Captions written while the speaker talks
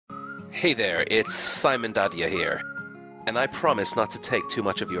Hey there, it's Simon Dadia here, and I promise not to take too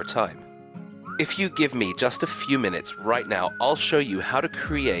much of your time. If you give me just a few minutes right now, I'll show you how to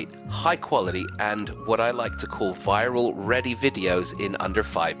create high quality and what I like to call viral ready videos in under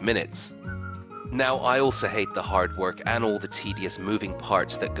 5 minutes. Now, I also hate the hard work and all the tedious moving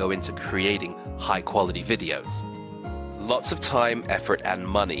parts that go into creating high quality videos. Lots of time, effort, and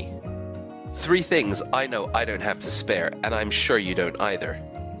money. 3 things I know I don't have to spare, and I'm sure you don't either.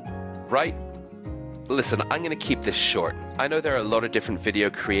 Right? Listen, I'm going to keep this short. I know there are a lot of different video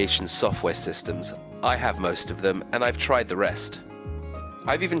creation software systems. I have most of them, and I've tried the rest.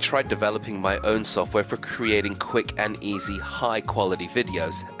 I've even tried developing my own software for creating quick and easy, high-quality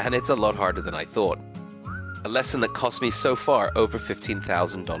videos, and it's a lot harder than I thought. A lesson that cost me so far over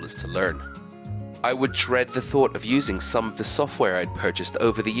 $15,000 to learn. I would dread the thought of using some of the software I'd purchased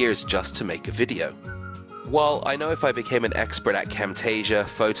over the years just to make a video. While I know if I became an expert at Camtasia,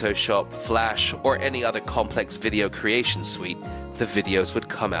 Photoshop, Flash, or any other complex video creation suite, the videos would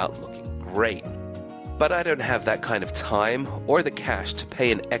come out looking great. But I don't have that kind of time or the cash to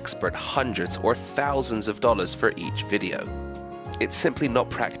pay an expert hundreds or thousands of dollars for each video. It's simply not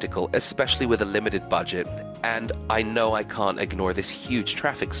practical, especially with a limited budget, and I know I can't ignore this huge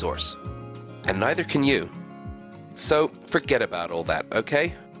traffic source. And neither can you. So forget about all that,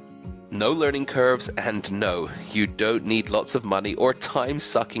 okay? No learning curves, and no, you don't need lots of money or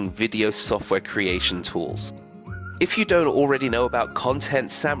time-sucking video software creation tools. If you don't already know about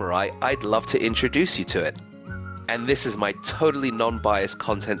Content Samurai, I'd love to introduce you to it. And this is my totally non-biased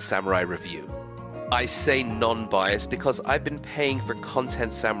Content Samurai review. I say non-biased because I've been paying for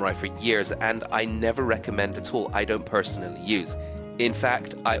Content Samurai for years, and I never recommend a tool I don't personally use. In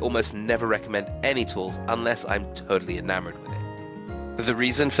fact, I almost never recommend any tools unless I'm totally enamored with it. The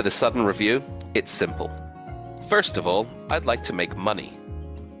reason for the sudden review? It's simple. First of all, I'd like to make money.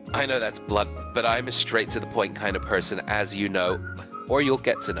 I know that's blunt, but I'm a straight-to-the-point kind of person, as you know, or you'll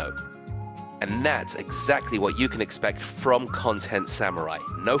get to know. And that's exactly what you can expect from Content Samurai.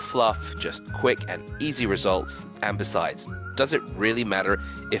 No fluff, just quick and easy results, and besides, does it really matter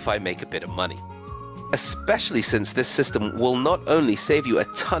if I make a bit of money? Especially since this system will not only save you a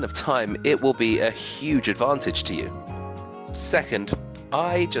ton of time, it will be a huge advantage to you. Second,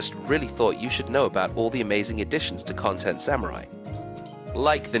 I just really thought you should know about all the amazing additions to Content Samurai.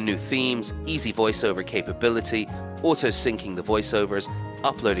 Like the new themes, easy voiceover capability, auto-syncing the voiceovers,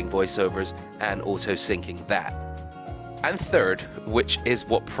 uploading voiceovers, and auto-syncing that. And third, which is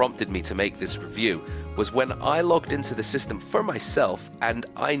what prompted me to make this review, was when I logged into the system for myself and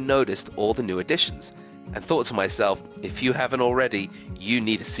I noticed all the new additions, and thought to myself, if you haven't already, you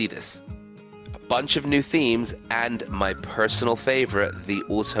need to see this. Bunch of new themes, and my personal favorite, the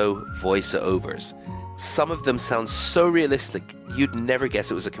auto voiceovers. Some of them sound so realistic you'd never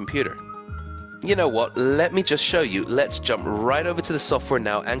guess it was a computer. You know what, let me just show you. Let's jump right over to the software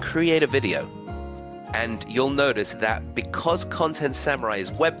now and create a video. And you'll notice that because Content Samurai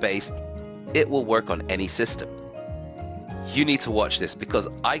is web-based, it will work on any system. You need to watch this because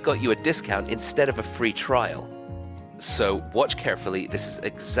I got you a discount instead of a free trial. So watch carefully, this is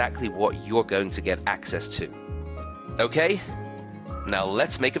exactly what you're going to get access to. Okay? Now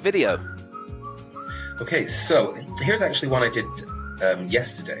let's make a video. Okay, so here's actually one I did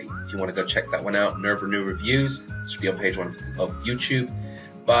yesterday. If you want to go check that one out, Nerve Renew Reviews. It should be on page 1 of YouTube.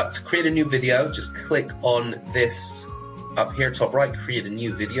 But to create a new video, just click on this up here, top right, create a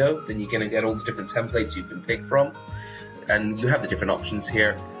new video. Then you're going to get all the different templates you can pick from. And you have the different options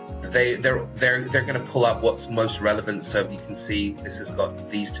here. They're going to pull up what's most relevant. So you can see this has got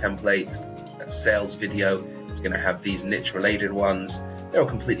these templates. A sales video, it's going to have these niche related ones. They're all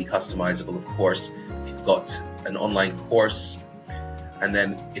completely customizable, of course. If you've got an online course, and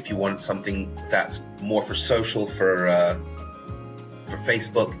then if you want something that's more for social, for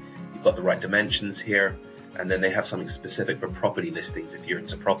Facebook, you've got the right dimensions here. And then they have something specific for property listings if you're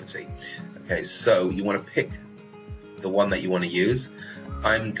into property. Okay, so you want to pick the one that you want to use.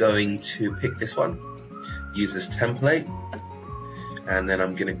 I'm going to pick this one, use this template, and then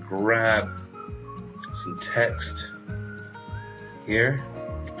I'm going to grab some text here.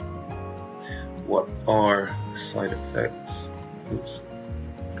 What are the side effects? Oops,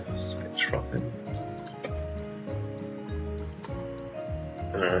 side dropping.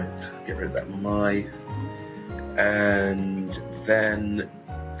 Alright, get rid of that my. And then,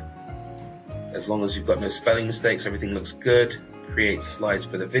 as long as you've got no spelling mistakes, everything looks good. Create slides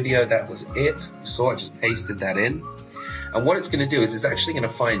for the video. That was it. So I just pasted that in. And what it's going to do is it's actually going to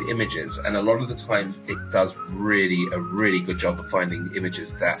find images, and a lot of the times it does a really good job of finding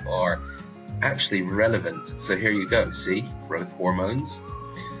images that are actually relevant. So here you go, see, growth hormones,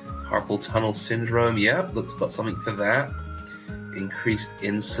 Carpal tunnel syndrome, yep, looks got something for that. Increased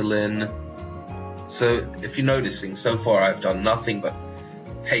insulin. So if you're noticing, so far I've done nothing but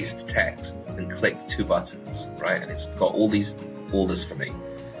paste text and click 2 buttons, right? And it's got all this for me.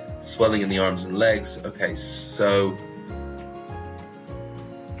 Swelling in the arms and legs. Okay, so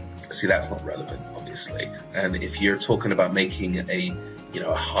see, that's not relevant, obviously. And if you're talking about making a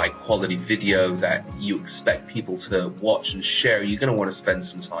high quality video that you expect people to watch and share, you're going to want to spend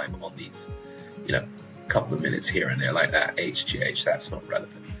some time on these, couple of minutes here and there like that. HGH, that's not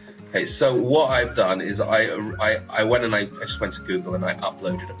relevant. Okay, so what I've done is I just went to Google and I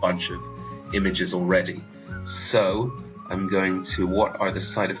uploaded a bunch of images already. So I'm going to, what are the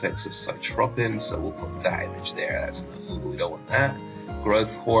side effects of cytropin? So we'll put that image there. We don't want that.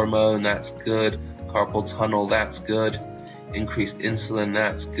 Growth hormone, that's good. Carpal tunnel, that's good. Increased insulin,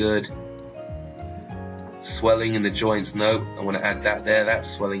 that's good. Swelling in the joints, no, I want to add that there. That's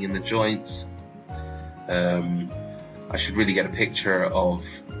swelling in the joints. I should really get a picture of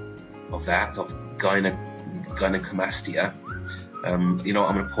gynecomastia. I'm going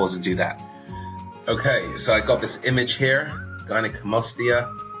to pause and do that. Okay, so I got this image here,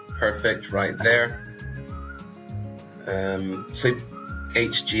 gynecomastia, perfect, right there. So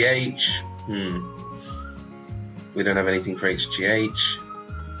HGH, we don't have anything for HGH.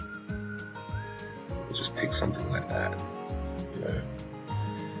 We'll just pick something like that.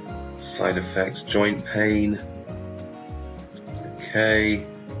 Side effects, joint pain. Okay.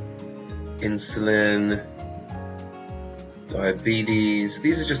 Insulin. Diabetes.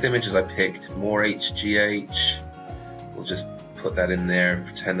 These are just images I picked. More HGH. We'll just put that in there.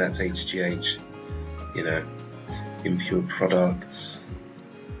 Pretend that's HGH. Impure products.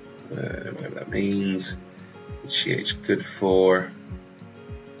 Whatever that means. HGH good for.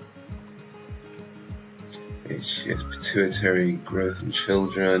 HGH pituitary growth in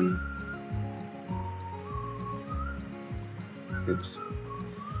children. Oops.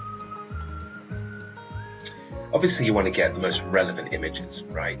 Obviously you want to get the most relevant images,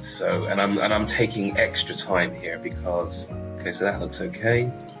 right? So, and I'm taking extra time here because, okay, so that looks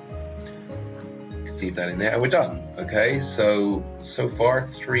okay. Could leave that in there and we're done. Okay, so far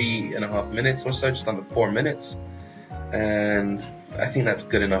 3.5 minutes or so, just under 4 minutes. And I think that's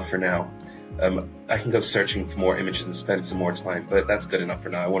good enough for now. I can go searching for more images and spend some more time, but that's good enough for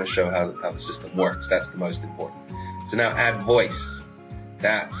now. I want to show how the system works. That's the most important. So now add voice.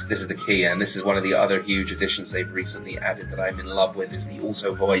 This is the key, and this is one of the other huge additions they've recently added that I'm in love with, is the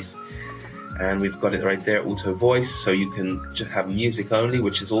auto voice. And we've got it right there, auto voice, so you can just have music only,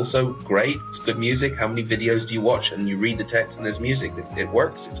 which is also great. It's good music. How many videos do you watch and you read the text and there's music? It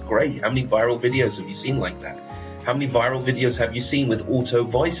works. It's great. How many viral videos have you seen like that? How many viral videos have you seen with auto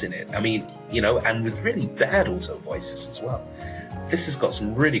voice in it? I mean, and with really bad auto voices as well. This has got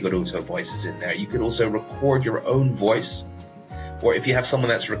some really good auto voices in there. You can also record your own voice, or if you have someone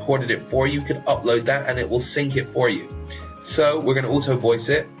that's recorded it for you, you can upload that and it will sync it for you. So we're going to auto voice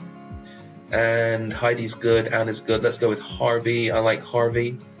it. And Heidi's good, Anna's good. Let's go with Harvey. I like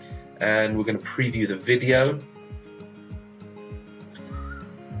Harvey. And we're going to preview the video.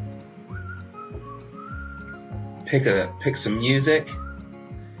 Pick some music,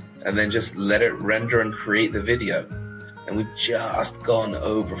 and then just let it render and create the video. And we've just gone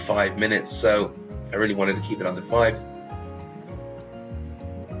over 5 minutes, so I really wanted to keep it under 5.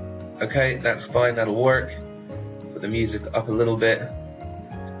 Okay, that's fine, that'll work. Put the music up a little bit,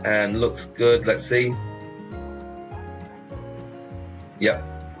 and looks good. Let's see. Yep,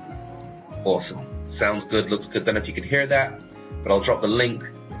 awesome. Sounds good, looks good. Don't know if you can hear that, but I'll drop the link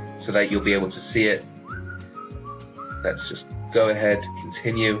so that you'll be able to see it. Let's just go ahead,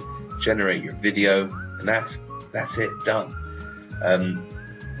 continue, generate your video, and that's it, done.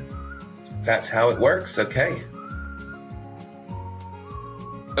 That's how it works, okay.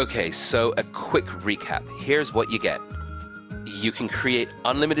 Okay, so a quick recap. Here's what you get. You can create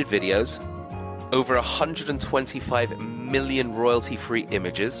unlimited videos, over 125 million royalty-free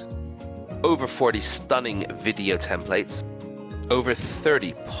images, over 40 stunning video templates, over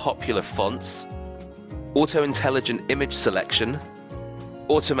 30 popular fonts, auto-intelligent image selection,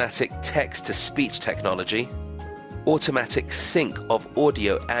 automatic text-to-speech technology, automatic sync of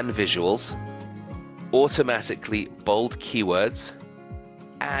audio and visuals, automatically bold keywords,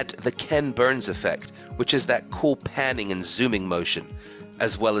 add the Ken Burns effect, which is that cool panning and zooming motion,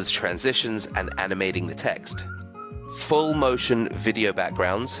 as well as transitions and animating the text, full motion video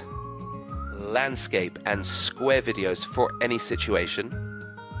backgrounds, landscape and square videos for any situation,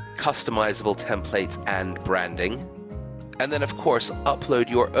 customizable templates and branding, and then of course upload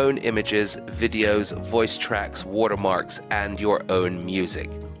your own images, videos, voice tracks, watermarks, and your own music.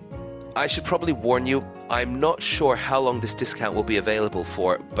 I should probably warn you, I'm not sure how long this discount will be available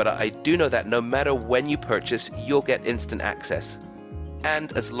for, but I do know that no matter when you purchase, you'll get instant access.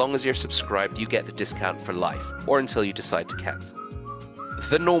 And as long as you're subscribed, you get the discount for life, or until you decide to cancel.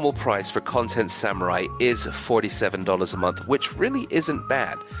 The normal price for Content Samurai is $47 a month, which really isn't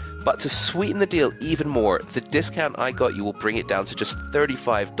bad. But to sweeten the deal even more, the discount I got you will bring it down to just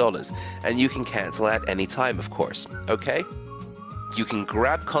 $35, and you can cancel at any time, of course, okay? You can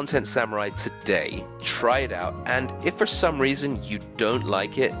grab Content Samurai today, try it out, and if for some reason you don't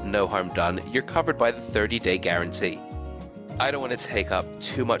like it, no harm done, you're covered by the 30-day guarantee. I don't want to take up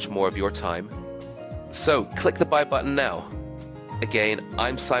too much more of your time, so click the buy button now. Again,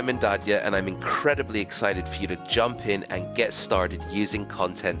 I'm Simon Dadya, and I'm incredibly excited for you to jump in and get started using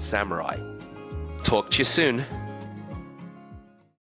Content Samurai. Talk to you soon.